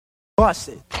Bust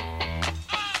it.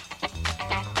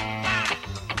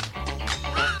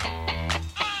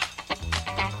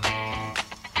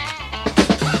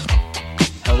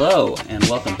 Hello, and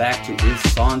welcome back to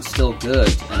Is Song Still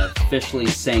Good, an officially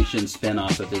sanctioned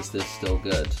spin-off of Is This Still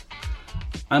Good?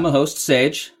 I'm a host,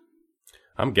 Sage.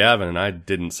 I'm Gavin, and I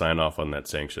didn't sign off on that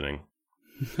sanctioning.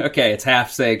 Okay, it's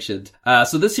half sanctioned.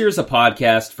 So this here's a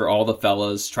podcast for all the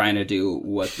fellas trying to do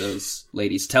what those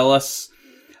ladies tell us.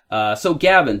 So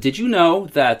Gavin, did you know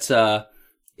that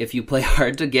if you play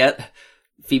hard to get,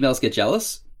 females get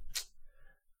jealous?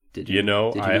 Did you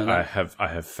know I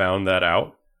have found that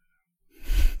out.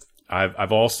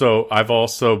 I've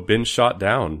also been shot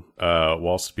down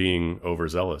whilst being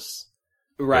overzealous.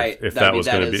 Right. If that was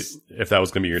going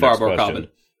to be your next question. Common.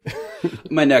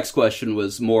 My next question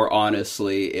was more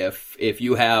honestly if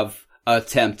you have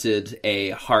attempted a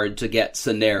hard to get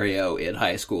scenario in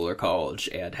high school or college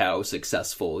and how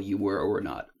successful you were or were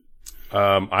not.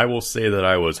 I will say that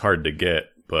I was hard to get,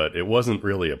 but it wasn't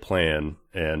really a plan,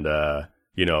 and I'm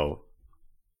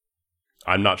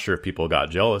not sure if people got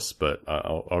jealous, but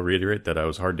I'll reiterate that I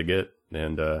was hard to get.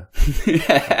 And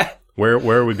where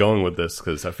are we going with this?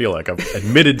 Because I feel like I've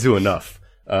admitted to enough.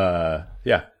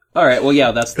 Yeah. All right. Well,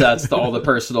 yeah, that's all the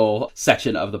personal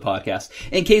section of the podcast.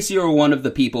 In case you're one of the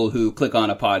people who click on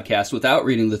a podcast without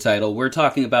reading the title, we're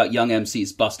talking about Young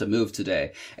MC's Bust a Move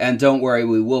today. And don't worry,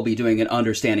 we will be doing an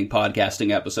Understanding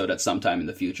Podcasting episode at some time in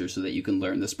the future so that you can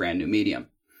learn this brand new medium.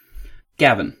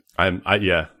 Gavin. I'm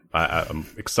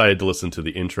excited to listen to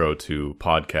the intro to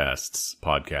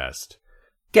podcast.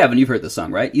 Gavin, you've heard the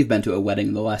song, right? You've been to a wedding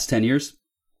in the last 10 years.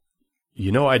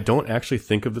 You know, I don't actually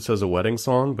think of this as a wedding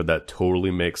song, but that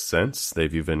totally makes sense.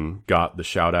 They've even got the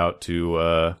shout out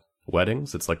to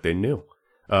weddings. It's like they knew.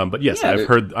 But yes, yeah,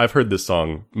 I've heard this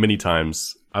song many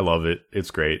times. I love it. It's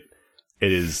great.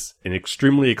 It is an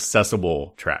extremely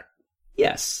accessible track.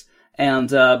 Yes. And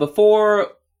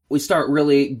before we start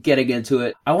really getting into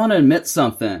it, I want to admit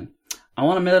something. I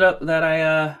want to admit up that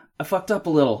I fucked up a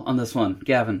little on this one,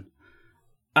 Gavin.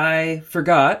 I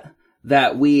forgot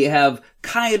that we have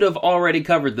kind of already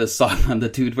covered this song on the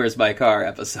Dude Where's My Car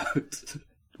episode.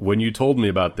 When you told me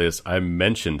about this, I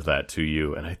mentioned that to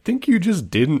you, and I think you just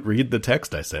didn't read the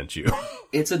text I sent you.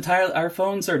 It's entirely, our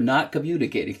phones are not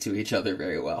communicating to each other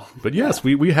very well. But yes,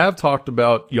 we have talked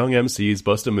about Young MC's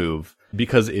Bust a Move,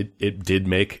 because it did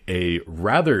make a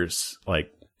rather,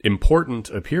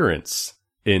 important appearance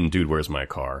in Dude Where's My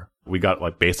Car. We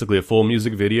got, basically a full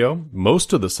music video.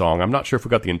 Most of the song, I'm not sure if we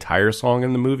got the entire song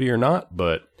in the movie or not,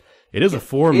 but it is a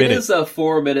 4-minute... It is a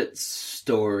 4-minute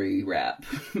story rap.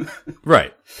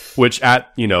 Right. Which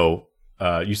you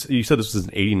said this was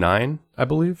in 89, I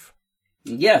believe?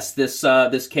 Yes,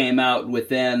 this came out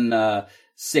within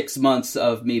 6 months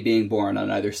of me being born on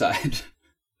either side.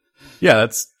 Yeah,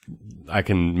 I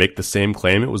can make the same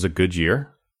claim. It was a good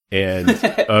year and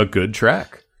a good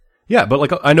track. Yeah,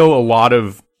 but I know a lot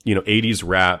of 80s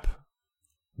rap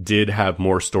did have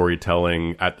more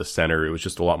storytelling at the center. It was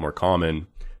just a lot more common.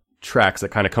 Tracks that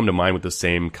kind of come to mind with the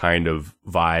same kind of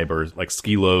vibe, or like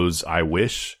Skilo's I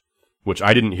Wish, which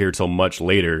I didn't hear till much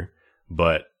later,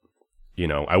 but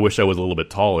I Wish I Was a Little Bit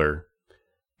Taller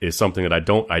is something that I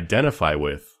don't identify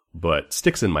with, but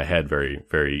sticks in my head very,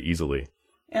 very easily.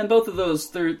 And both of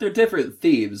those, they're different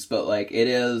themes, but it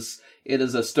is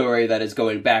a story that is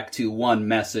going back to one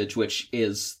message, which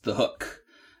is the hook.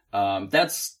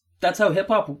 That's how hip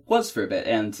hop was for a bit,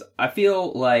 and I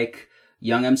feel like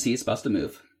Young MC's Bust a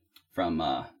Move from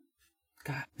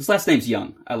God, his last name's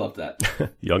Young. I love that.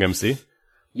 Young MC?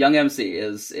 Young MC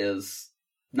is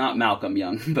not Malcolm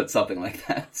Young, but something like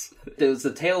that. It was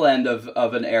the tail end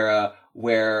of an era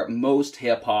where most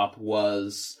hip hop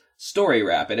was story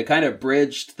rap, and it kind of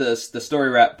bridged the story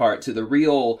rap part to the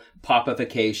real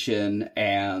popification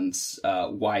and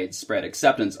widespread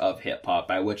acceptance of hip hop,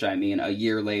 by which I mean a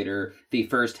year later, the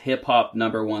first hip hop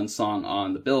 #1 song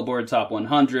on the Billboard Top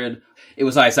 100, it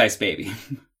was Ice Ice Baby.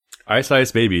 Ice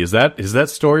Ice Baby, is that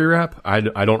story rap? I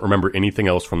don't remember anything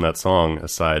else from that song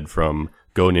aside from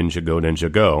Go Ninja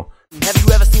Go. Have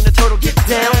you ever seen a turtle get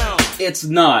down? It's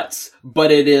not, but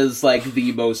it is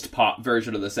the most pop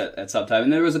version of this at some time.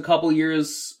 And there was a couple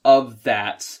years of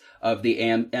that, of the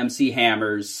MC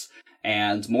Hammers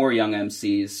and more young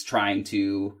MCs trying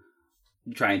to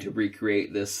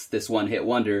recreate this one hit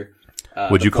wonder.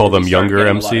 Would you call them younger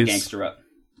MCs?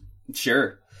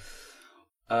 Sure.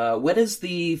 When is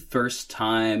the first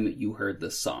time you heard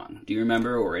this song? Do you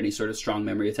remember, or any sort of strong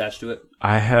memory attached to it?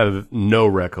 I have no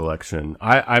recollection.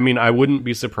 I mean, I wouldn't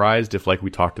be surprised if, we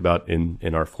talked about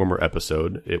in our former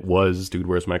episode, it was Dude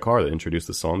Where's My Car that introduced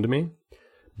the song to me.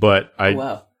 But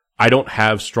I don't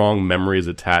have strong memories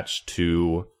attached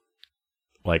to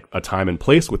like a time and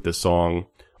place with this song,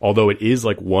 although it is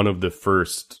like one of the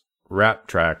first rap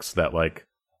tracks that like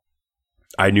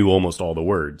I knew almost all the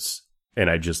words, and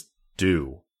I just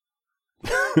do.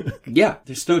 Yeah,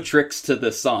 there's no tricks to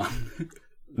this song.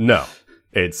 No.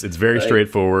 It's very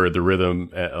straightforward. The rhythm,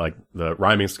 like the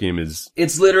rhyming scheme is...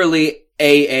 It's literally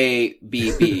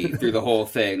AABB through the whole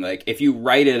thing. Like, if you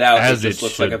write it out, it just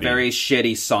looks like a very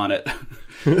shitty sonnet.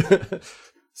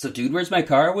 So, Dude, Where's My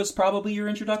Car was probably your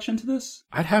introduction to this?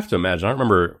 I'd have to imagine. I don't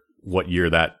remember what year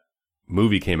that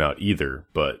movie came out either,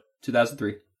 but...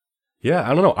 2003. Yeah,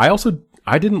 I don't know.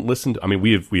 I didn't listen to... I mean,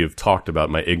 we have talked about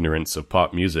my ignorance of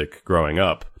pop music growing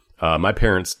up. My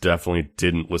parents definitely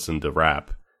didn't listen to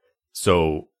rap.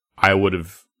 So I would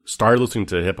have started listening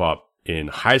to hip hop in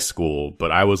high school,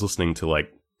 but I was listening to like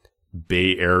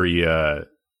Bay Area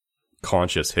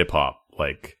conscious hip hop,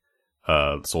 like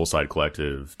Soulside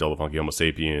Collective, Del Funky Homo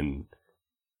Sapien.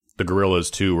 The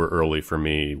Gorillaz too were early for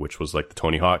me, which was like the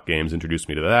Tony Hawk games introduced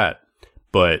me to that.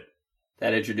 But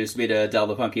that introduced me to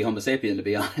Del Funky Homo Sapien, to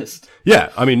be honest.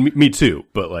 Yeah, I mean me too,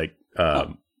 but like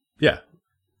yeah.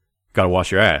 Gotta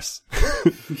wash your ass.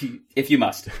 If you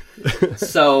must.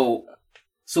 So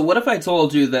what if I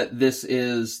told you that this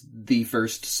is the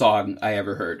first song I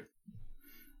ever heard?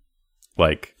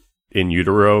 Like in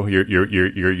utero,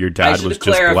 your dad was just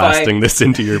clarify. blasting this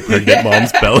into your pregnant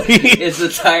mom's belly. It's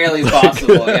entirely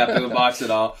possible. You have to box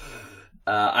it all.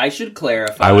 I should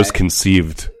clarify. I was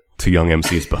conceived to Young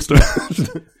MC's Buster.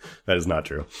 That is not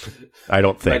true. I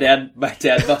don't think. My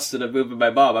dad busted a move with my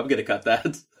mom. I'm gonna cut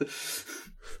that.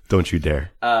 Don't you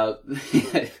dare.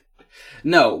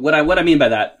 No, what I mean by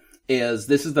that is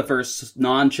this is the first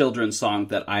non-children's song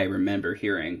that I remember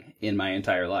hearing in my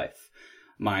entire life.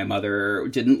 My mother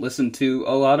didn't listen to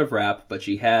a lot of rap, but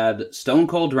she had Stone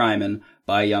Cold Rhymin'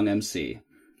 by Young MC.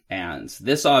 And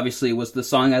this obviously was the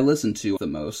song I listened to the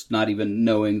most, not even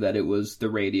knowing that it was the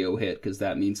radio hit, because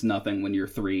that means nothing when you're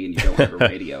 3 and you don't have a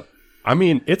radio. I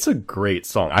mean, it's a great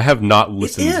song. I have not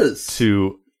listened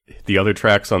to the other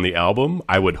tracks on the album.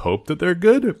 I would hope that they're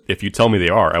good. If you tell me they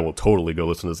are, I will totally go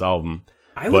listen to this album.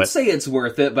 I would say it's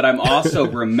worth it, but I'm also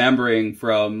remembering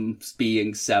from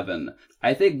being 7.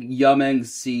 I think Young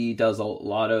MC does a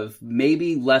lot of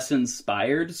maybe less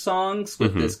inspired songs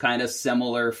with this kind of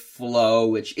similar flow,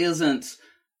 which isn't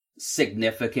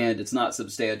significant. It's not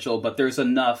substantial, but there's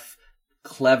enough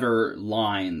clever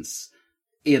lines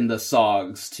in the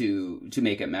songs to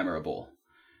make it memorable.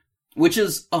 Which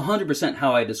is 100%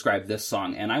 how I describe this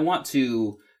song, and I want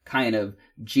to kind of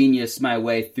genius my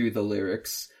way through the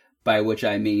lyrics, by which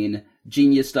I mean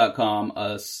Genius.com,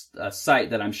 a site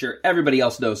that I'm sure everybody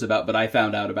else knows about, but I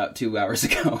found out about 2 hours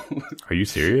ago. Are you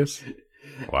serious?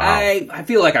 Wow. I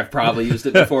feel like I've probably used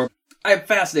it before. I'm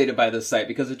fascinated by this site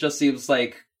because it just seems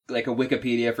like a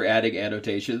Wikipedia for adding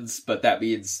annotations, but that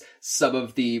means some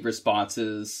of the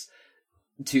responses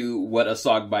to what a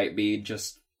song might be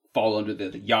just fall under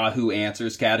the Yahoo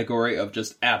Answers category of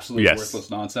just absolute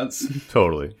worthless nonsense.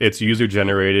 Totally. It's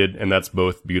user-generated, and that's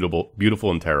both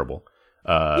beautiful and terrible.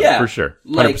 Yeah, for sure.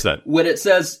 100%. Like, when it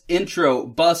says intro,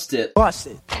 bust it,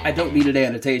 I don't need an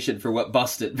annotation for what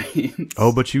bust it means.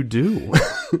 Oh, but you do.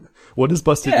 What does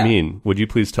bust it mean? Would you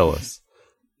please tell us?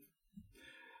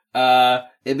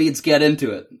 It means get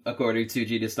into it, according to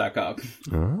Genius.com.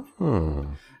 Oh.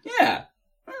 Yeah,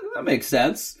 that makes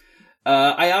sense.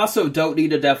 I also don't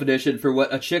need a definition for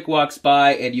what a chick walks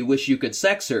by and you wish you could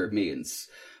sex her means.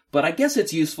 But I guess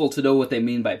it's useful to know what they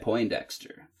mean by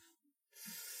Poindexter.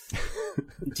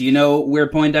 Do you know where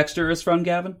Poindexter is from,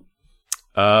 Gavin?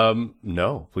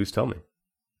 No. Please tell me.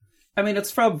 I mean,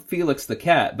 it's from Felix the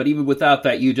Cat, but even without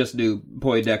that, you just knew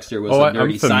Poindexter was a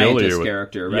nerdy scientist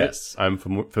character, right? Yes, I'm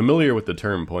familiar with the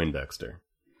term Poindexter.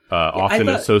 Often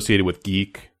associated with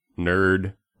geek,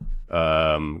 nerd,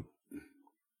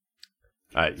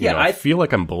 I feel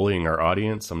like I'm bullying our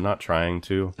audience. I'm not trying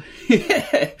to.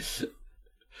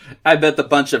 I bet the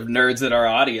bunch of nerds in our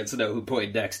audience know who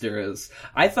Poindexter is.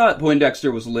 I thought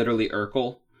Poindexter was literally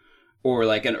Urkel, or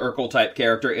like an Urkel-type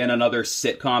character in another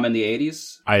sitcom in the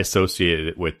 80s. I associated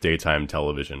it with daytime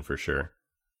television for sure.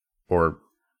 Or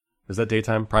is that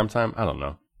daytime? Primetime? I don't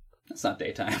know. It's not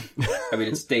daytime. I mean,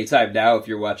 it's daytime now if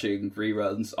you're watching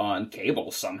reruns on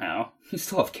cable somehow. You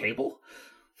still have cable?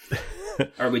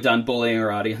 Are we done bullying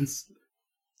our audience?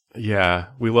 Yeah,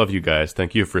 we love you guys.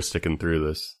 Thank you for sticking through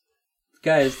this.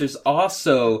 Guys, there's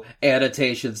also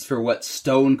annotations for what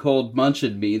Stone Cold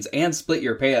Munchin' means and split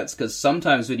your pants, because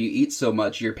sometimes when you eat so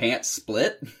much, your pants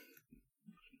split.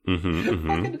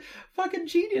 Fucking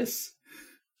genius.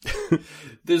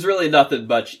 There's really nothing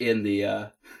much in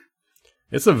the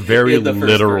It's a very in the first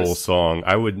literal verse. song.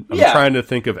 I'm Yeah. trying to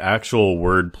think of actual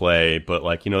wordplay, but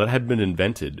like, that hadn't been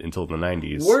invented until the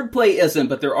 90s. Wordplay isn't,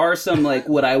 but there are some, like,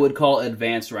 what I would call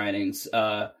advanced writings.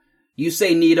 You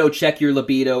say Nito, check your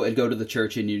libido, and go to the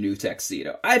church in your new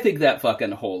tuxedo. I think that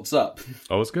fucking holds up.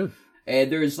 Oh, it's good.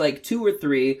 And there's like 2 or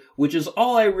 3, which is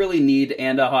all I really need,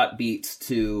 and a hot beat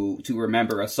to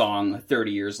remember a song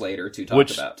 30 years later to talk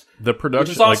about. The production, Which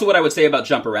is also what I would say about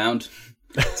Jump Around.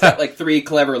 It's got like 3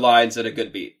 clever lines and a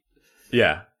good beat.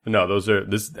 yeah, no, those are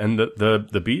and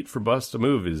the beat for Bust a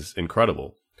Move is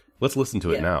incredible. Let's listen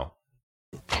to it now.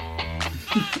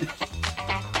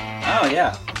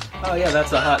 Oh yeah,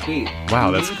 that's a hot beat.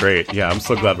 Wow, that's great. Yeah, I'm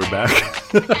so glad we're back.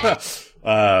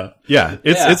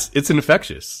 It's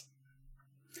infectious.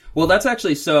 Well, that's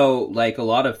actually so, like a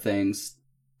lot of things,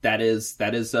 that is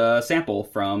a sample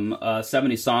from a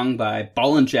 70s song by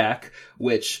Ball and Jack,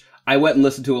 which I went and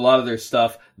listened to a lot of their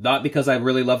stuff, not because I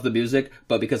really love the music,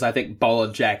 but because I think Ball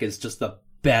and Jack is just the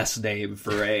best name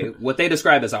for what they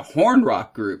describe as a horn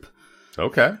rock group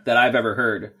Okay. that I've ever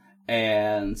heard.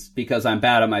 And because I'm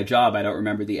bad at my job, I don't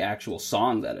remember the actual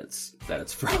song that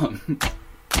it's from.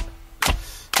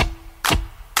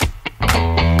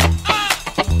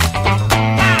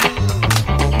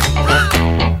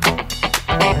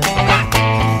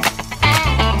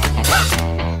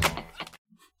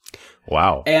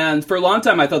 Wow. And for a long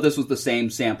time, I thought this was the same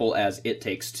sample as It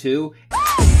Takes Two.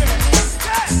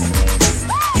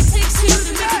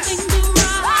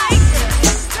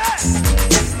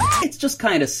 It's just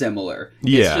kind of similar.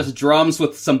 Yeah. It's just drums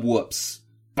with some whoops.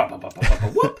 Ba, ba, ba, ba, ba, ba,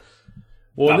 whoop.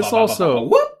 Well, Ba, this ba, ba, ba, ba, also,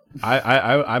 whoop.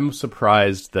 I'm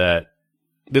surprised that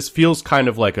this feels kind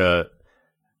of like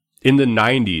in the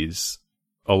 90s,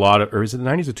 or is it the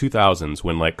 90s or 2000s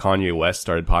when like Kanye West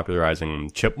started popularizing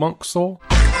chipmunk soul?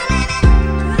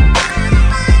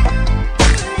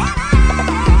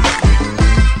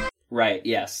 Right,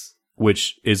 yes.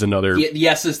 Which is another...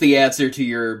 Yes is the answer to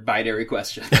your binary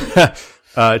question.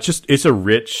 it's a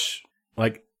rich,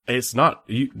 like, it's not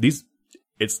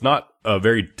a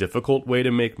very difficult way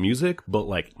to make music, but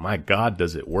like, my God,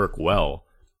 does it work well.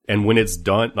 And when it's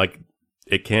done, like,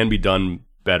 it can be done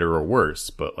better or worse,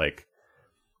 but like,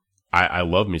 I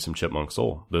love me some Chipmunk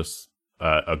Soul. This,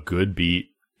 a good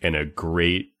beat and a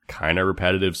great kind of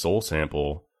repetitive soul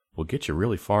sample will get you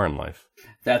really far in life.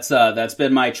 That's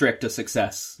been my trick to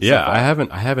success. Yeah, so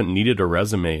I haven't needed a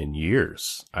resume in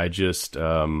years. I just,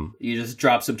 You just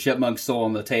drop some Chipmunk Soul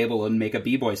on the table and make a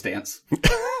B-boy stance.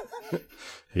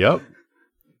 Yep.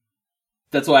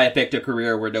 That's why I picked a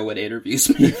career where no one interviews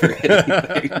me for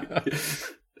anything.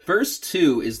 Verse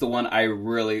 2 is the one I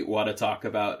really want to talk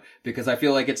about, because I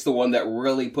feel like it's the one that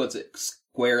really puts it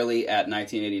squarely at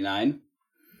 1989.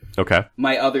 Okay.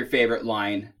 My other favorite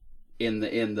line in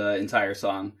the entire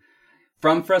song.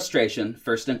 From frustration,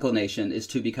 first inclination is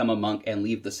to become a monk and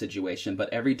leave the situation,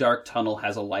 but every dark tunnel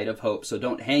has a light of hope, so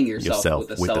don't hang yourself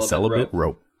with a celibate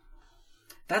rope.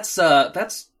 That's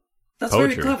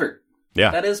very clever.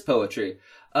 Yeah. That is poetry.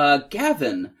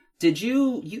 Gavin, did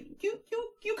you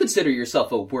consider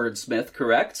yourself a wordsmith,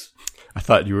 correct? I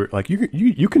thought you were like,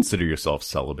 you consider yourself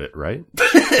celibate, right?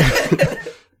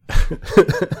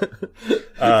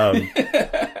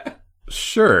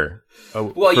 Sure.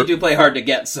 Well, you do play hard to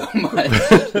get so much.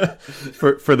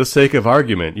 for the sake of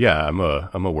argument, yeah, I'm a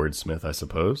wordsmith, I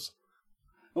suppose.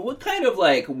 What kind of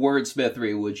like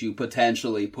wordsmithery would you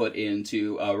potentially put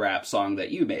into a rap song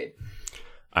that you made?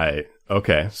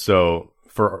 Okay, so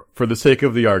for the sake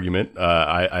of the argument,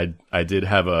 I did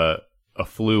have a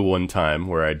flu one time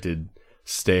where I did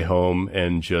stay home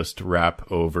and just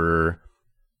rap over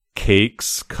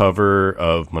Cake's cover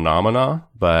of Phenomena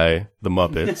by the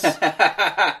Muppets.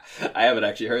 I haven't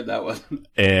actually heard that one.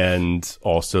 And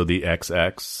also the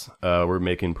XX were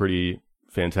making pretty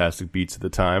fantastic beats at the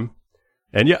time.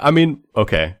 And yeah, I mean,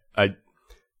 okay,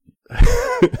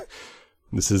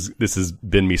 this has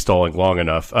been me stalling long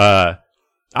enough. I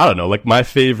don't know, like my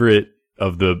favorite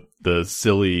of the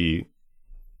silly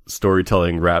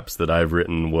storytelling raps that I've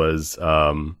written was,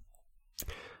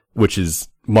 which is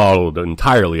modeled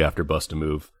entirely after Bust a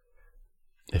Move.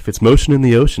 If it's motion in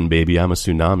the ocean, baby, I'm a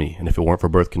tsunami. And if it weren't for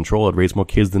birth control, I'd raise more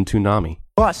kids than Toonami.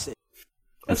 Bust it.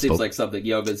 That seems like something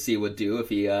Yoga C would do if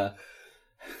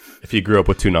he grew up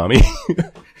with Toonami.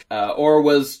 or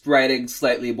was writing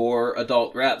slightly more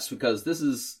adult raps, because this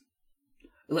is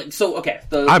like, so, okay.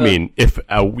 I mean, if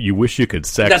you wish you could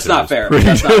sex, that's not fair.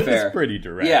 That's not fair. It's pretty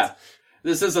direct. Yeah.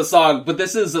 This is a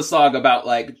song about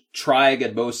like trying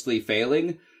and mostly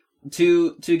failing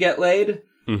to get laid.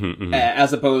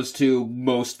 as opposed to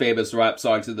most famous rap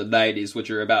songs in the 90s, which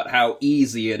are about how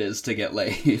easy it is to get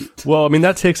laid. Well, I mean,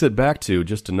 that takes it back to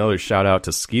just another shout out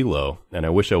to Skee-Lo, and I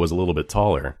wish I was a little bit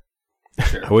taller.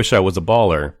 Sure. I wish I was a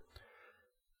baller.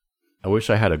 I wish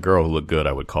I had a girl who looked good,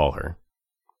 I would call her.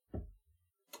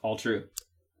 All true.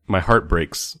 My heart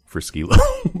breaks for Skee-Lo.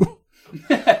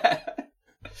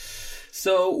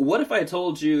 So, what if I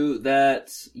told you that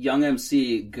Young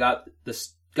MC got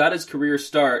his career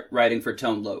start writing for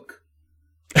Tone Loc?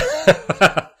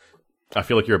 I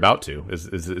feel like you're about to. Is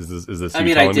this? I you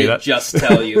mean, telling I me did that? just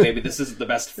tell you. Maybe this isn't the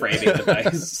best framing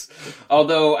device.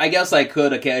 Although, I guess I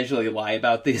could occasionally lie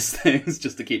about these things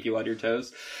just to keep you on your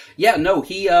toes. Yeah, no,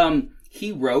 he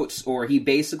wrote, or he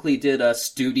basically did a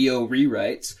studio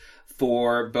rewrites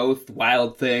for both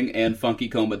Wild Thing and Funky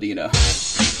Comedina.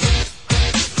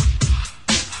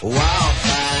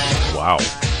 Wow.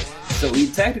 So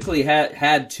he technically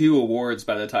had 2 awards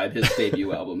by the time his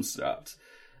debut album stopped.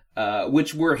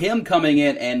 Which were him coming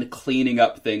in and cleaning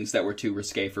up things that were too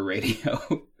risque for radio.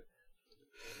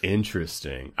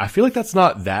 Interesting. I feel like that's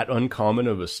not that uncommon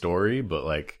of a story, but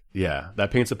like, yeah, that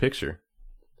paints a picture.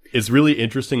 It's really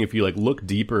interesting if you like look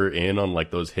deeper in on like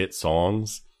those hit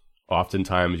songs.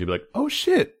 Oftentimes you'd be like, oh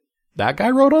shit, that guy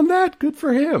wrote on that? Good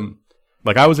for him.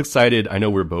 Like I was excited. I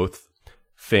know we're both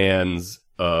fans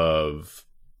of,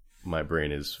 my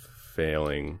brain is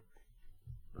failing.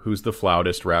 Who's the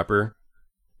flautist rapper?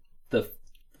 The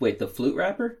flute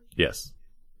rapper? Yes.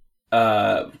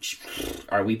 Are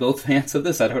we both fans of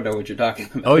this? I don't know what you're talking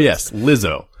about. Oh yes,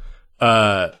 Lizzo.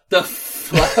 The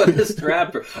flautist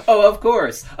rapper. Oh, of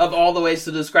course. Of all the ways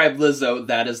to describe Lizzo,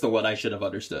 that is the one I should have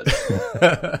understood.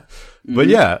 But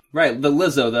yeah. Right, the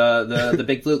Lizzo, the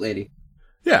big flute lady.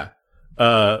 Yeah.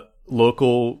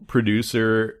 Local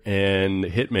producer and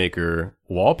hitmaker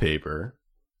Wallpaper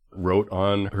wrote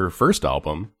on her first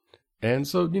album. And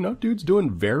so, you know, dude's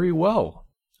doing very well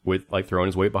with like throwing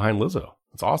his weight behind Lizzo.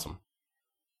 It's awesome.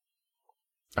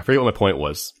 I forget what my point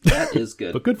was. That is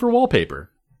good. But good for Wallpaper,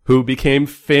 who became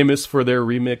famous for their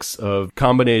remix of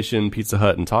Combination Pizza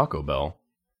Hut and Taco Bell.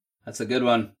 That's a good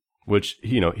one. Which,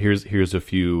 you know, here's a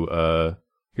few,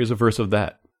 here's a verse of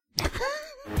that.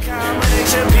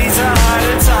 Combination Pizza Hut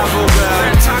and Taco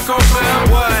Bell. Taco Bell.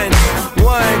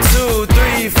 1, 2,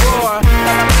 3, 4.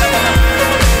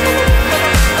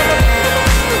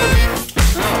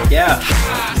 Oh, yeah.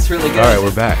 It's really good. All right,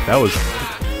 we're back. That was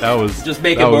just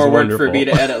make it that was more work wonderful. for me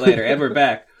to edit later. And we're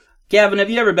back. Gavin, have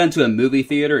you ever been to a movie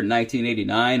theater in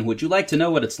 1989? Would you like to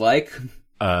know what it's like?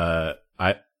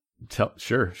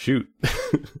 Sure, shoot.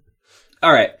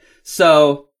 All right.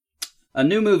 So, a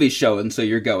new movie's showing, so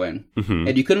you're going. Mm-hmm.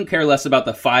 And you couldn't care less about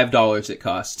the $5 it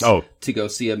costs to go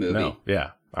see a movie. No,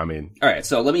 yeah. I mean... All right,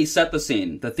 so let me set the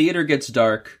scene. The theater gets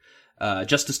dark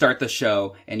just to start the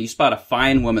show, and you spot a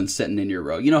fine woman sitting in your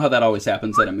row. You know how that always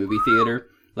happens at a movie theater?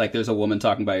 Like, there's a woman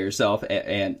talking by herself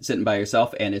and sitting by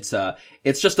herself, and it's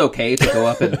just okay to go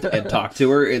up and talk to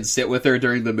her and sit with her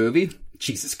during the movie.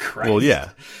 Jesus Christ. Well, yeah,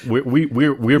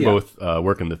 we're both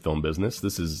work in the film business.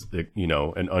 This is, you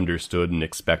know, an understood and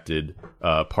expected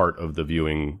part of the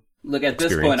viewing. Look, at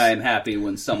this point, I am happy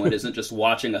when someone isn't just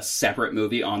watching a separate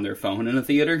movie on their phone in a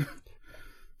theater.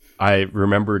 I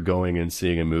remember going and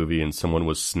seeing a movie and someone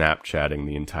was Snapchatting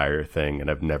the entire thing,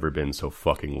 and I've never been so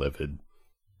fucking livid.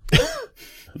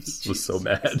 I was so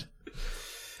mad.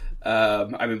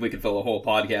 I mean, we could fill a whole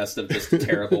podcast of just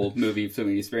terrible movie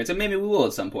viewing experience, and maybe we will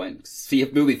at some point. See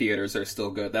if movie theaters are still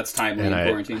good. That's timely in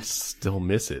quarantine. I still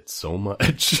miss it so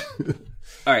much.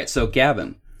 All right, so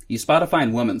Gavin, you spot a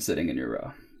fine woman sitting in your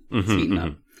row. It's heating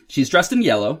up. She's dressed in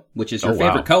yellow, which is your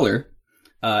favorite color,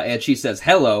 and she says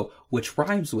hello, which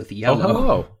rhymes with yellow. Oh,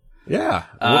 hello. Yeah.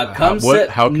 Come sit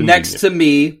next to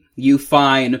me, you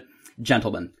fine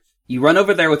gentleman. You run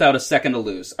over there without a second to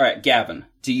lose. All right, Gavin,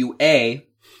 do you A,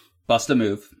 bust a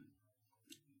move,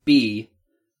 B,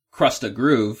 crust a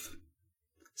groove,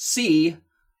 C,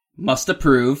 must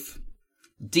approve,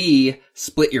 D,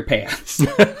 split your pants,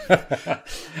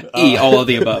 E, all of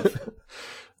the above?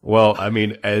 Well, I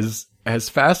mean, as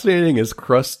fascinating as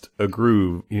crust a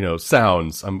groove, you know,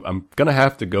 sounds, I'm gonna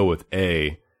have to go with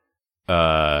A,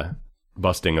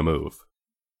 busting a move.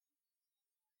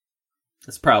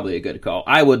 That's probably a good call.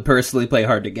 I would personally play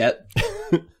hard to get.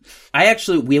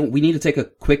 We need to take a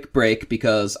quick break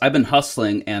because I've been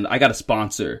hustling and I got a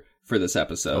sponsor for this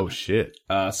episode. Oh shit.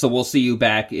 So we'll see you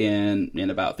back in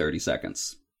about 30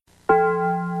 seconds.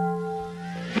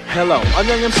 Hello, I'm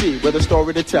Young MC with a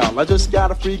story to tell. I just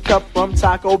got a free cup from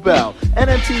Taco Bell.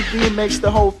 NMTV makes the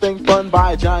whole thing fun.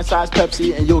 Buy a giant-sized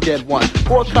Pepsi and you'll get one.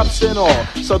 4 cups in all,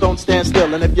 so don't stand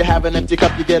still. And if you have an empty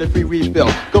cup, you get a free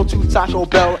refill. Go to Taco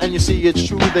Bell and you see it's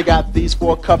true. They got these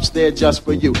 4 cups there just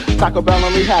for you. Taco Bell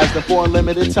only has them for a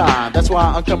limited time. That's why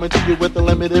I'm coming to you with a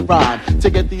limited rhyme. To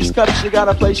get these cups, you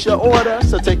gotta place your order.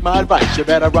 So take my advice, you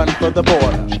better run for the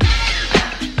border.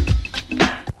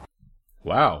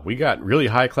 Wow, we got really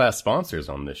high-class sponsors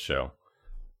on this show.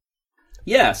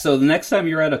 Yeah, so the next time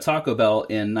you're at a Taco Bell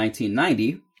in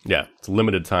 1990, Yeah, it's a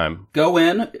limited time. go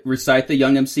in, recite the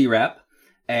Young MC rap,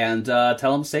 and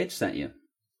tell them Sage sent you.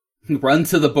 Run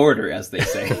to the border, as they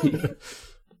say.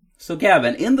 So,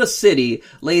 Gavin, in the city,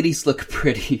 ladies look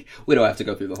pretty. We don't have to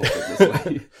go through the whole thing this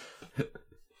way.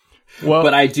 Well,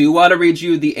 But I do want to read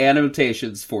you the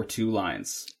annotations for 2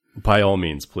 lines. by all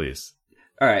means, please.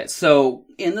 All right, so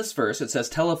in this verse, it says,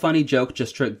 tell a funny joke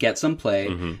just to get some play.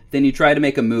 Then you try to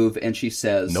make a move, and she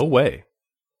says, No way.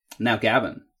 Now,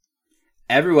 Gavin,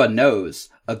 everyone knows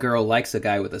a girl likes a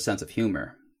guy with a sense of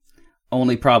humor.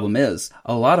 Only problem is,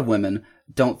 a lot of women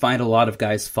don't find a lot of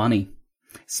guys funny,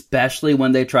 especially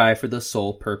when they try for the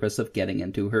sole purpose of getting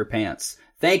into her pants.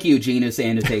 Thank you, Genius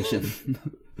Annotation.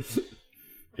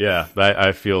 Yeah,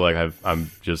 I feel like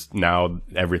I'm just now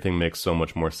everything makes so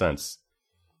much more sense.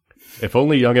 If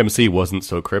only Young MC wasn't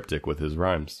so cryptic with his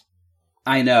rhymes.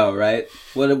 I know, right?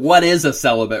 What is a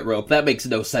celibate rope? That makes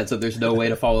no sense if there's no way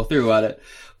to follow through on it.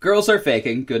 Girls are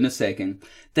faking, goodness saking.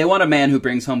 They want a man who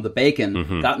brings home the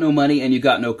bacon. Got no money and you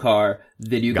got no car.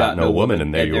 Then you got no woman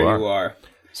and there you are.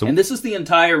 So, and this is the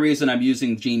entire reason I'm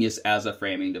using Genius as a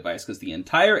framing device, because the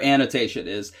entire annotation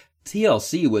is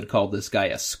TLC would call this guy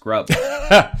a scrub.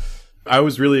 I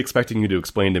was really expecting you to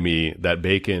explain to me that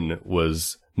bacon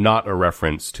was not a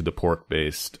reference to the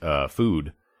pork-based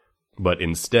food, but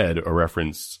instead a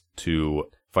reference to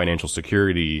financial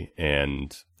security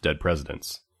and dead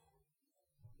presidents.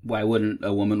 Why wouldn't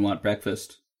a woman want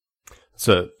breakfast?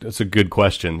 It's a good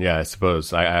question. Yeah, I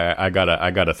suppose I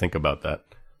gotta think about that.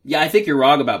 Yeah, I think you're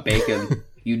wrong about bacon.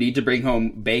 You need to bring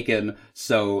home bacon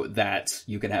so that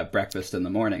you can have breakfast in the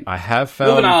morning. I have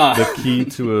found on. the key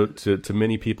to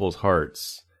many people's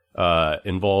hearts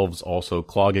involves also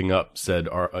clogging up said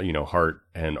heart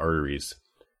and arteries.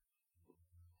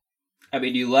 I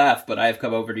mean, you laugh, but I've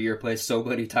come over to your place so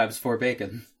many times for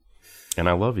bacon. And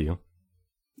I love you.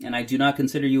 And I do not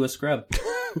consider you a scrub.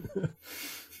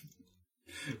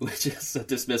 Which is a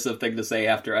dismissive thing to say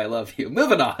after I love you.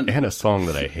 Moving on. And a song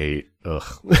that I hate. Ugh.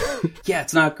 Yeah,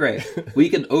 it's not great. We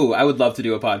can. Oh, I would love to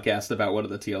do a podcast about one of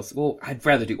the TLC. Well, I'd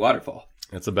rather do Waterfall.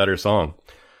 It's a better song.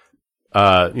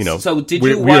 So did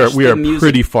you watch we the are music?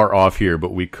 pretty far off here,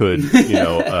 but we could,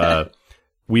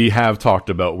 we have talked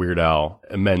about Weird Al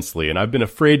immensely, and I've been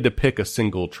afraid to pick a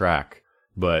single track,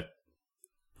 but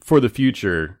for the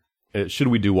future, should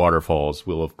we do Waterfalls,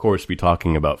 we'll of course be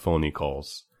talking about Phony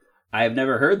Calls. I have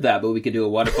never heard that, but we could do a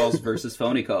Waterfalls versus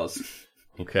Phony Calls.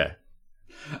 Okay.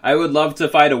 I would love to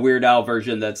find a Weird Al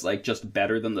version that's like just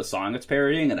better than the song it's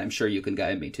parodying, and I'm sure you can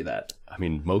guide me to that. I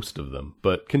mean, most of them,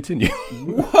 but continue.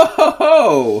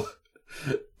 Whoa!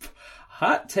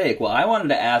 Hot take. Well, I wanted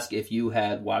to ask if you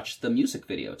had watched the music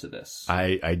video to this.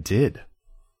 I did.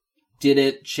 Did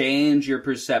it change your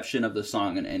perception of the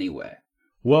song in any way?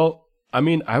 Well, I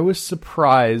mean, I was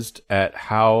surprised at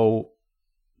how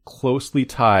closely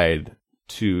tied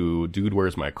to Dude,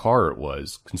 Where's My Car it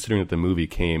was, considering that the movie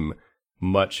came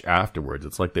much afterwards.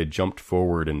 It's like they jumped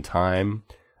forward in time.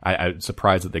 I'm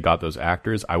surprised that they got those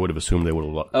actors. I would have assumed they would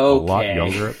have looked a lot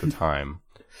younger at the time.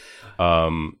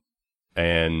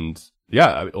 And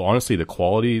yeah, honestly, the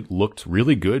quality looked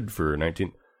really good for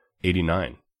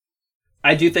 1989.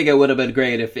 I do think it would have been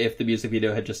great if the music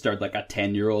video had just starred like a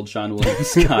 10-year-old Sean William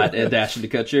Scott and Ashton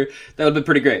Kutcher. That would have been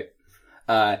pretty great.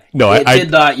 No, it did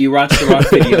not. You watched the wrong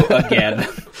video again.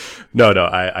 No,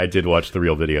 I did watch the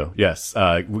real video. Yes.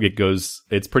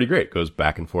 It's pretty great. It goes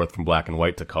back and forth from black and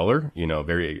white to color,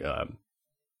 very,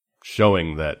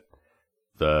 showing that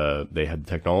they had the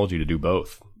technology to do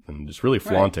both and just really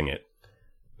flaunting it.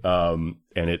 And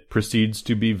it proceeds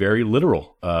to be very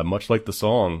literal, much like the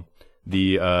song.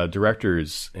 The,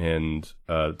 directors and,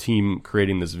 team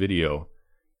creating this video,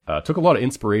 took a lot of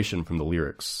inspiration from the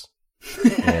lyrics.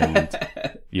 And,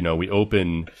 we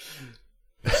open...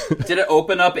 Did it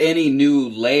open up any new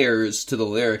layers to the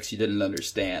lyrics you didn't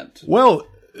understand? Well,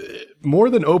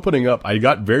 more than opening up, I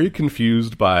got very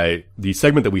confused by the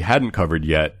segment that we hadn't covered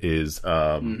yet is,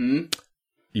 the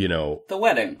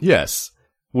wedding. Yes.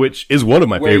 which is one of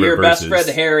my Where favorite your verses. best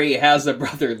friend Harry has a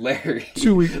brother Larry.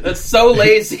 2 weeks. That's so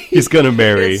lazy. He's gonna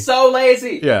marry. It's so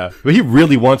lazy. Yeah, but he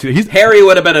really wants to. He's Harry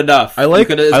would have been enough. I like-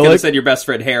 You could I have like- said your best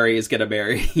friend Harry is gonna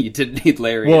marry. You didn't need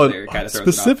Larry well, in there. Kind of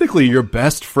specifically, your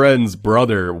best friend's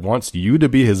brother wants you to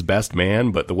be his best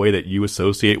man, but the way that you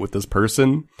associate with this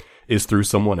person is through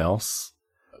someone else.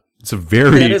 It's a That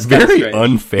very, is kinda very strange.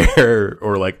 unfair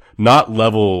or like not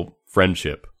level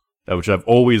friendship, which I've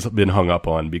always been hung up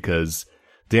on because,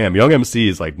 damn, Young MC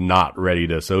is like not ready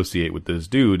to associate with this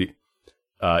dude,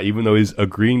 even though he's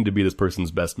agreeing to be this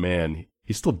person's best man.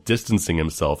 He's still distancing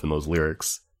himself in those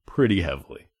lyrics pretty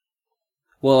heavily.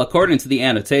 Well, according to the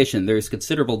annotation, there's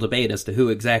considerable debate as to who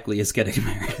exactly is getting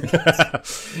married.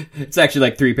 It's actually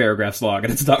like 3 paragraphs long,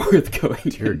 and it's not worth going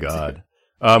Dear God.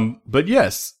 But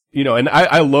yes, you know, and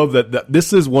I love that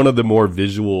this is one of the more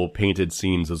visual painted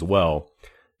scenes as well.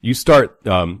 You start,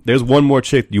 there's one more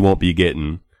chick you won't be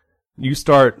getting. You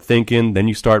start thinking, then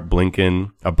you start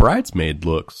blinking. A bridesmaid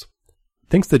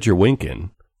thinks that you're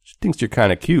winking. She thinks you're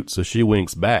kind of cute, so she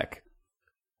winks back.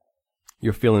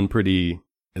 You're feeling pretty,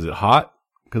 is it hot?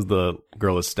 Because the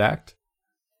girl is stacked?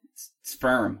 It's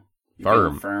firm. You're Firm.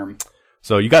 being firm.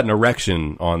 So you got an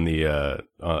erection on the,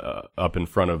 up in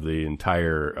front of the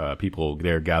entire, people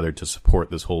there gathered to support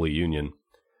this holy union.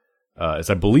 Is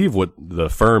I believe what the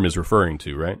firm is referring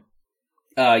to, right?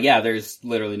 Yeah, there's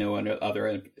literally no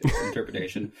other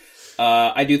interpretation.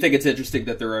 I do think it's interesting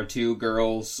that there are 2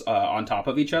 girls on top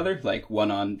of each other, like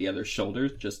one on the other's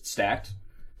shoulders, just stacked.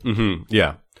 Mm-hmm.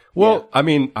 Yeah. Well, Yeah. I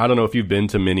mean, I don't know if you've been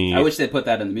to many. I wish they'd put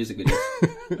that in the music video.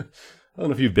 I don't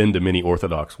know if you've been to many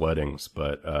Orthodox weddings,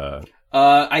 but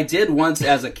I did once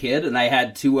as a kid, and I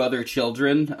had 2 other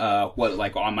children,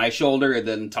 like on my shoulder, and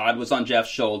then Todd was on Jeff's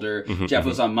shoulder, Jeff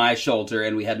was on my shoulder,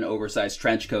 and we had an oversized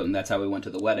trench coat, and that's how we went to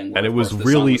the wedding. and it was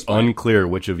really unclear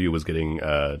which of you was getting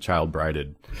child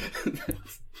brided.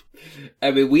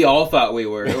 I mean, we all thought we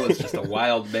were. It was just a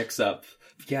wild mix-up.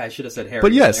 Yeah, I should have said Harry.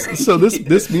 But yes, Larry. so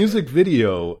this music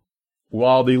video,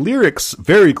 while the lyrics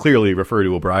very clearly refer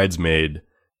to a bridesmaid,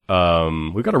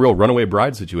 we've got a real runaway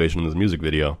bride situation in this music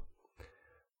video.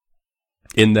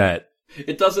 In that,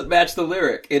 It doesn't match the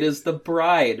lyric. It is the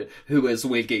bride who is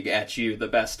winking at you, the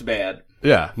best man.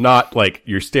 yeah, not like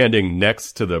you're standing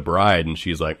next to the bride and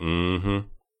she's like, mm-hmm,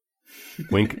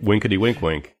 wink, winkety wink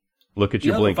wink. Look at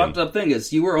you The blinking. fucked up thing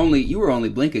is you were only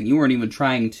blinking. You weren't even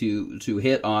trying to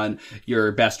hit on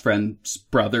your best friend's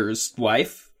brother's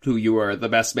wife, who you are the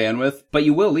best man with, but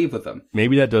you will leave with them.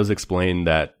 Maybe that does explain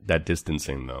that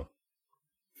distancing though.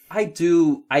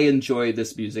 I enjoy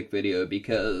this music video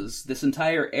because this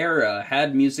entire era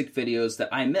had music videos that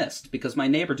I missed because my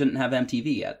neighbor didn't have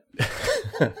MTV yet.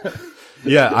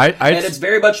 Yeah, And it's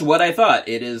very much what I thought.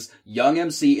 It is Young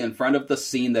MC in front of the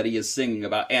scene that he is singing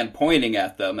about and pointing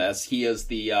at them as he is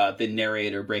the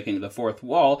narrator breaking the fourth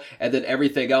wall, and then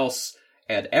everything else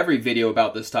and every video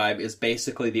about this time is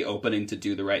basically the opening to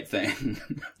Do the Right Thing.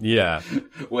 yeah.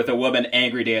 With a woman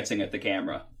angry dancing at the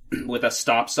camera with a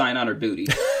stop sign on her booty.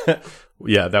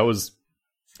 Yeah, that was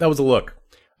a look.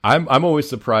 I'm always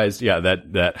surprised, yeah,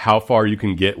 that how far you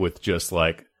can get with just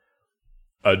like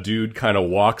a dude kind of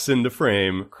walks into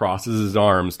frame, crosses his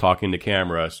arms, talking to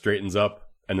camera, straightens up,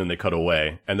 and then they cut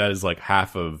away. And that is like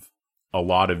half of a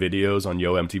lot of videos on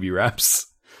Yo MTV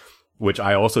Raps, which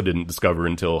I also didn't discover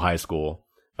until high school.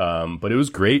 But it was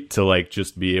great to like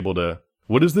just be able to,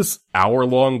 what is this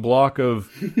hour-long block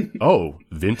of,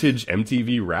 vintage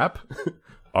MTV Rap?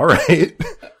 All right.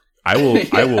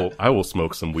 I will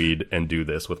smoke some weed and do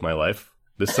this with my life.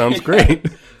 This sounds great.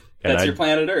 That's your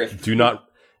Planet Earth. Do not,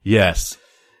 yes.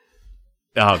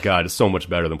 Oh God, it's so much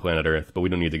better than Planet Earth, but we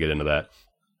don't need to get into that.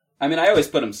 I mean, I always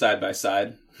put them side by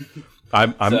side.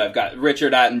 So I've got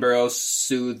Richard Attenborough's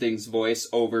soothing voice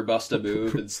over Bust a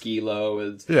Move and Skee-Lo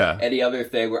and Yeah. any other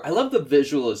thing. Where I love the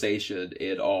visualization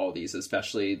in all these,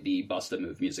 especially the Bust a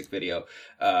Move music video,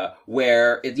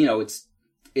 where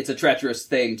it's a treacherous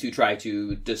thing to try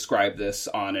to describe this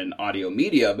on an audio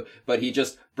medium, but he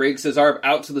just brings his arm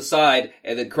out to the side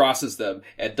and then crosses them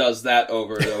and does that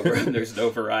over and over, and there's no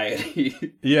variety.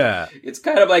 Yeah. It's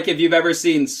kind of like if you've ever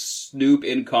seen Snoop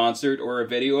in concert or a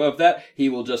video of that, he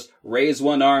will just raise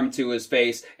one arm to his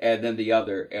face and then the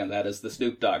other, and that is the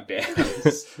Snoop Dogg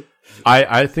dance.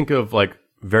 I think of like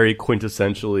very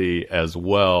quintessentially as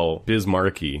well Biz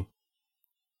Markie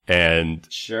and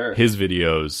Sure. his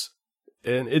videos.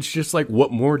 And it's just like,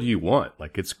 what more do you want?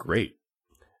 Like, it's great.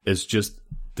 It's just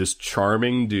this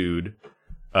charming dude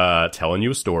telling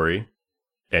you a story,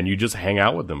 and you just hang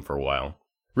out with them for a while.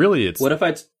 Really, it's What if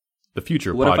I the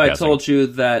future of What if I podcasting. told you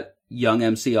that Young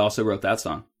MC also wrote that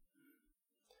song?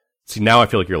 See, now I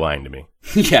feel like you're lying to me.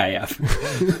 Yeah.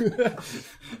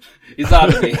 He's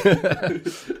on to me.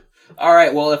 All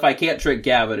right, well, if I can't trick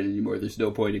Gavin anymore, there's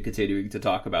no point in continuing to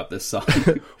talk about this song.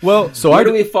 Well, so Where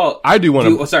do we fall? I do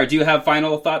want to... Sorry, do you have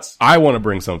final thoughts? I want to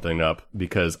bring something up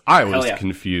because I was yeah.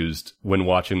 confused when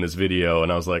watching this video,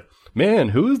 and I was like, man,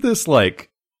 who is this,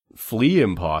 like, flea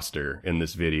imposter in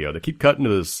this video? They keep cutting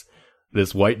to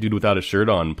this white dude without a shirt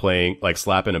on playing, like,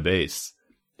 slapping a bass.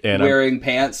 And Wearing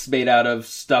pants made out of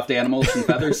stuffed animals and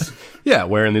feathers? Yeah,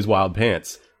 wearing these wild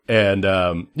pants. And,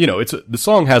 you know, the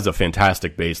song has a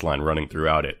fantastic bass line running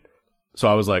throughout it. So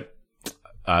I was like,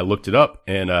 I looked it up,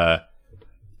 and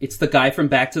It's the guy from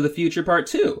Back to the Future Part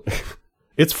 2.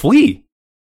 It's Flea.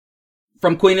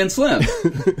 From Queen and Slim.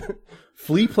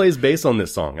 Flea plays bass on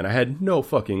this song, and I had no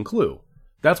fucking clue.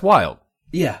 That's wild.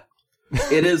 Yeah.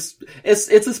 It is. It's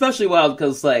especially wild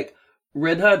because, like,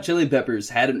 Red Hot Chili Peppers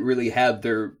hadn't really had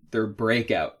their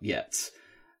breakout yet.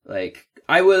 Like,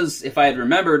 if I had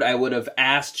remembered, I would have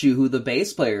asked you who the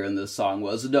bass player in this song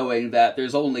was, knowing that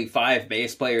there's only 5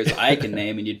 bass players I can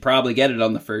name, and you'd probably get it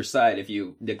on the first side if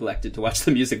you neglected to watch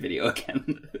the music video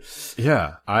again.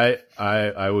 Yeah,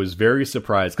 I was very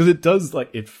surprised, because it does, like,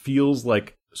 it feels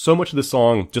like so much of the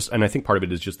song, and I think part of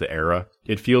it is just the era,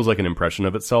 it feels like an impression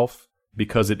of itself,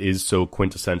 because it is so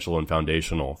quintessential and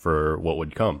foundational for what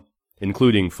would come,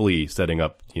 including Flea setting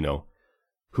up, you know,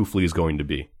 who Flea's going to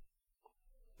be.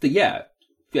 Yeah,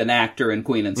 an actor in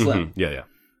Queen and Slim. Mm-hmm. Yeah.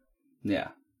 Yeah.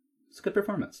 It's a good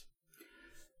performance.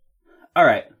 All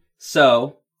right.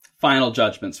 So, final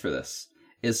judgments for this.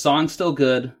 Is song still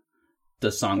good?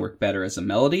 Does song work better as a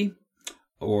melody?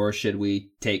 Or should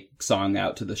we take song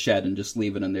out to the shed and just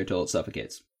leave it in there till it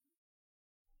suffocates?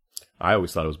 I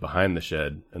always thought it was behind the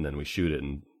shed, and then we shoot it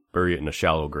and bury it in a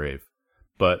shallow grave.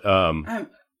 But,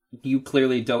 you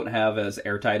clearly don't have as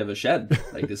airtight of a shed.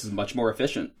 Like, this is much more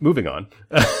efficient. moving on.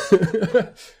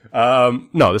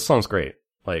 No, this song's great.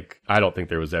 Like, I don't think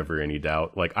there was ever any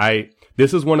doubt. Like,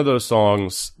 this is one of those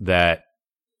songs that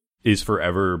is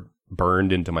forever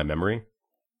burned into my memory.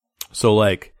 So,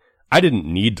 like, I didn't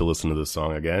need to listen to this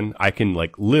song again. I can,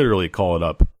 like, literally call it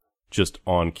up just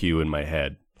on cue in my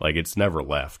head. Like, it's never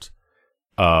left.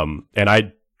 And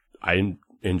I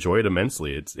enjoy it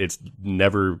immensely. It's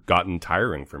never gotten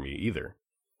tiring for me either.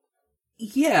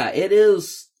 Yeah, it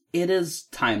is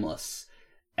timeless.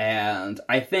 And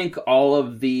I think all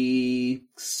of the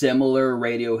similar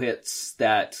radio hits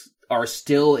that are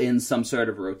still in some sort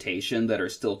of rotation, that are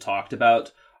still talked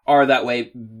about, are that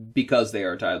way because they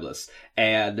are timeless.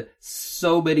 And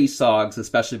so many songs,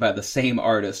 especially by the same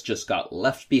artist, just got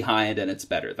left behind, and it's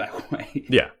better that way.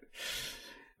 Yeah.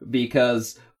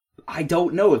 Because I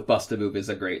don't know if Bust a Move is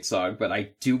a great song, but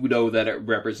I do know that it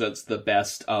represents the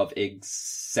best of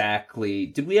exactly...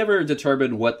 Did we ever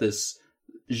determine what this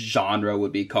genre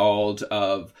would be called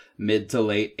of mid to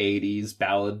late 80s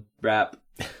ballad rap?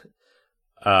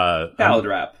 Ballad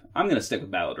rap. I'm going to stick with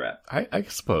ballad rap. I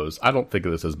suppose. I don't think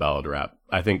of this as ballad rap.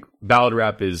 I think ballad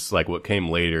rap is like what came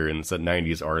later in the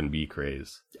 90s R&B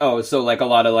craze. Oh, so like a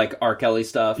lot of like R. Kelly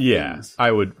stuff? Yeah,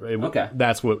 and... Okay.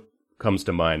 That's what comes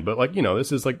to mind. But like, you know,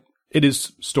 this is like, it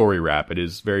is story rap. It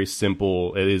is very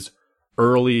simple. It is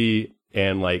early,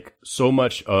 and like so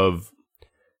much of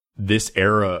this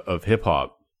era of hip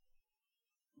hop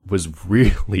was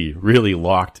really, really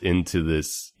locked into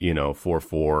this, you know,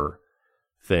 4/4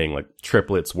 thing. Like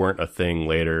triplets weren't a thing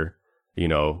later. You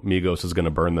know, Migos is going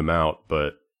to burn them out,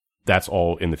 but that's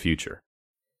all in the future.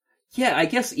 Yeah, I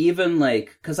guess even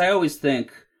like, because I always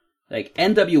think like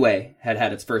NWA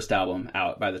had its first album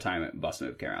out by the time Bust a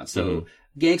Move came around. So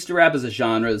gangster rap as a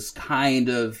genre is kind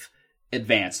of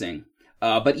advancing.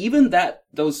 But even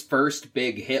those first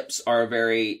big hips are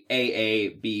very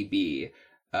AABB.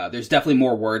 There's definitely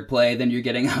more wordplay than you're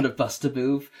getting out of Bust a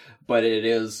Move, but it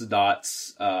is not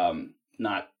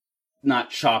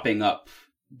chopping up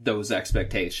those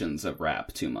expectations of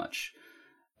rap too much.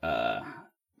 I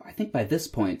think by this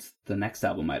point, the next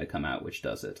album might have come out, which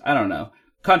does it. I don't know.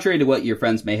 Contrary to what your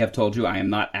friends may have told you, I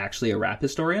am not actually a rap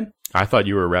historian. I thought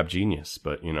you were a rap genius,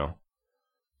 but you know.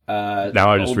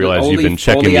 Now I just realized you've been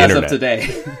checking only the as internet. Of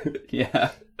today.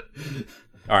 Yeah.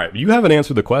 All right, you haven't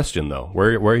answered the question though.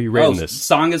 Where are you rating this?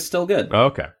 Song is still good. Oh,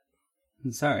 okay.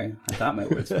 Sorry, I thought my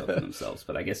words spoke for themselves,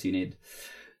 but I guess you need.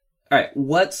 All right,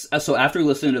 so after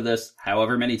listening to this,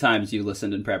 however many times you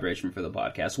listened in preparation for the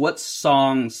podcast, what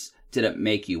songs did it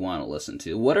make you want to listen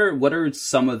to? What are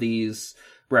some of these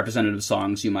representative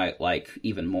songs you might like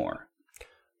even more?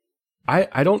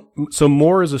 I don't, so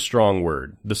more is a strong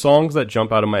word. The songs that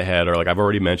jump out of my head are like, I've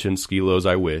already mentioned Skilo's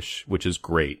I Wish, which is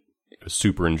great. It was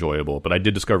super enjoyable, but I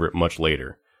did discover it much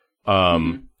later.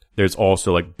 There's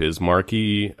also like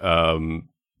Bismarcky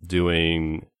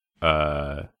doing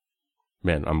man,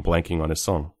 I'm blanking on his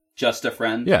song. Just a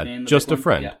Friend. Yeah, being the Just big a one?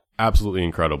 Friend. Yeah. Absolutely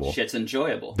incredible. Shit's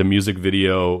enjoyable. The music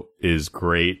video is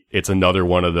great. It's another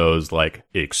one of those like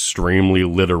extremely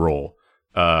literal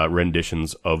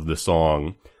renditions of the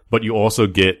song, but you also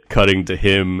get cutting to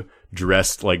him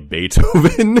dressed like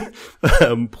Beethoven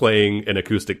playing an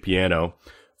acoustic piano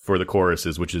for the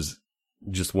choruses, which is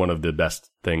just one of the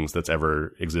best things that's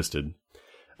ever existed.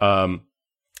 I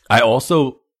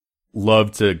also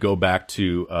love to go back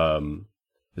to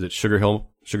is it Sugar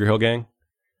Hill Gang?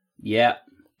 Yeah.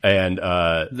 And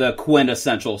the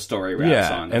quintessential story rap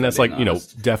song. And that's like, you know,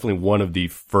 definitely one of the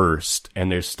first.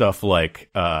 And there's stuff like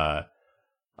I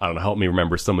don't know, help me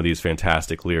remember some of these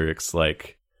fantastic lyrics,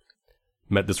 like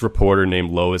met this reporter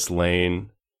named Lois Lane.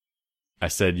 I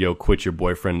said, yo, quit your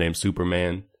boyfriend named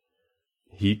Superman.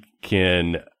 He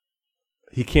can't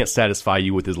satisfy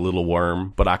you with his little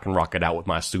worm, but I can rock it out with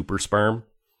my super sperm.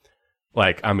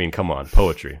 Like, I mean, come on,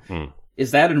 poetry.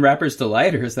 Is that in Rapper's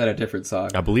Delight, or is that a different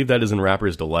song? I believe that is in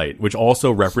Rapper's Delight, which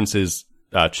also references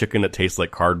chicken that tastes like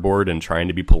cardboard and trying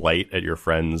to be polite at your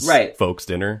friend's folks'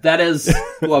 dinner. That is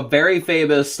a very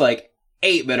famous, like,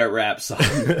 8-minute rap song,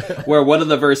 where one of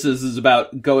the verses is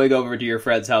about going over to your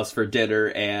friend's house for dinner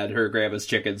and her grandma's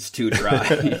chicken's too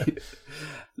dry.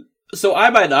 So I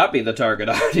might not be the target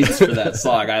audience for that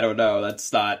song. I don't know.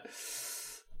 That's not...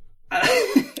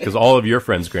 Because all of your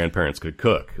friends' grandparents could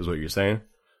cook, is what you're saying?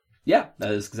 Yeah,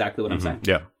 that is exactly what I'm saying.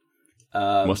 Yeah.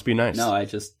 Must be nice. No, I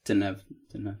just didn't have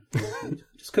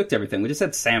just cooked everything. We just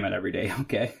had salmon every day,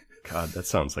 okay? God, that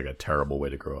sounds like a terrible way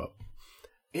to grow up.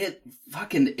 It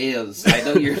fucking is. I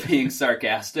know you're being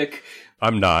sarcastic.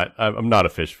 I'm not. I'm not a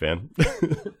fish fan.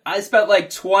 I spent like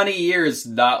 20 years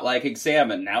not liking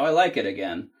salmon. Now I like it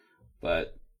again.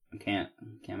 But I can't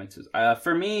make this.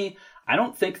 For me, I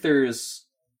don't think there's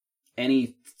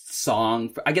any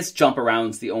song. I guess Jump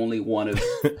Around's the only one of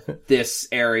this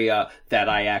area that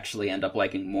I actually end up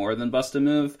liking more than Bust a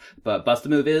Move. But Bust a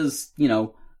Move is, you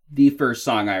know, the first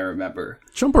song I remember.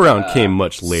 Jump Around came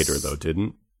much later, though,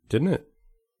 didn't it?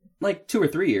 Like 2 or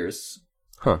 3 years.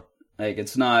 Huh. Like,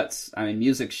 it's not... I mean,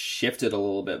 music shifted a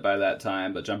little bit by that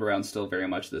time, but Jump Around's still very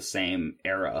much the same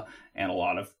era, and a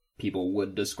lot of people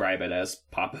would describe it as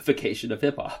popification of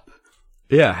hip-hop.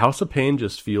 Yeah, House of Pain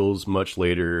just feels much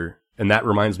later, and that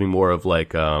reminds me more of,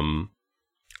 like,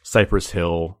 Cypress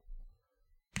Hill,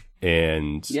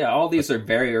 and... Yeah, all these are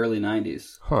very early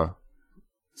 90s. Huh.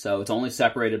 So it's only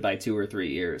separated by 2 or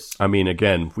 3 years. I mean,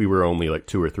 again, we were only, like,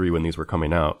 2 or 3 when these were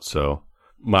coming out, so...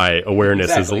 My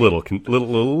awareness is a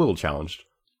little challenged.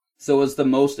 So it's the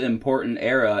most important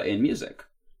era in music.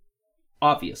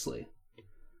 Obviously.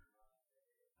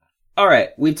 Alright,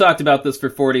 we've talked about this for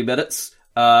 40 minutes.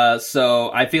 So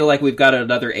I feel like we've got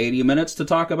another 80 minutes to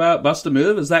talk about Bust a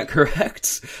Move, is that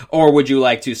correct? Or would you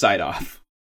like to sign off?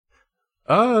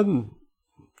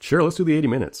 Sure, let's do the 80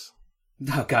 minutes.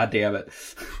 Oh, God damn it.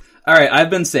 Alright, I've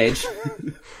been Sage.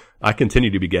 I continue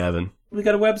to be Gavin. We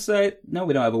got a website? No,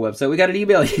 we don't have a website. We got an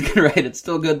email you can write at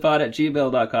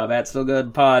stillgoodpod@gmail.com, at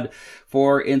stillgoodpod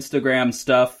for Instagram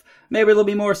stuff. Maybe there'll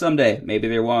be more someday. Maybe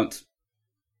there won't.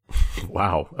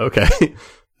 Wow. Okay.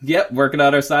 Yep, working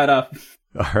on our side off.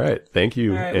 All right. Thank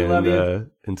you. All right, we love you.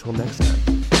 Until next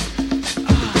time.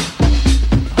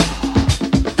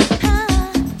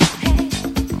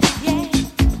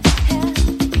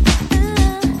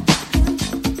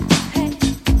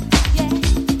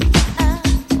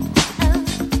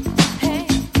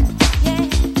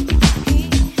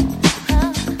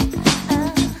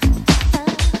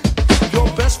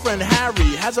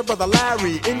 Has a brother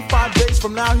Larry. In 5 days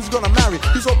from now, he's gonna marry.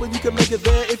 He's hoping you can make it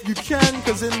there if you can,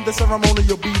 cause in the ceremony,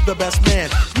 you'll be the best man.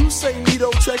 You say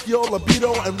neato, check your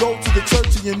libido, and roll to the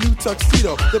church in your new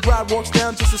tuxedo. The bride walks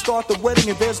down just to start the wedding,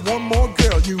 and there's one more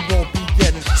girl you won't be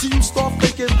getting. So you start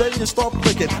thinking, then you start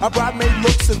clicking. A bridemaid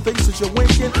looks and thinks that you're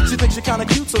winking. She thinks you're kinda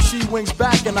cute, so she winks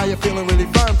back, and now you're feeling really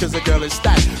firm, cause the girl is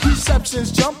stacked.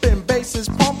 Reception's jumping, bass is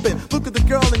pumping. Look at the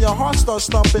girl and your heart starts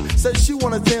thumping. Says she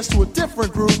wanna dance to a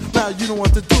different groove. Now you don't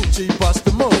want to do, G, bust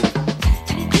the move.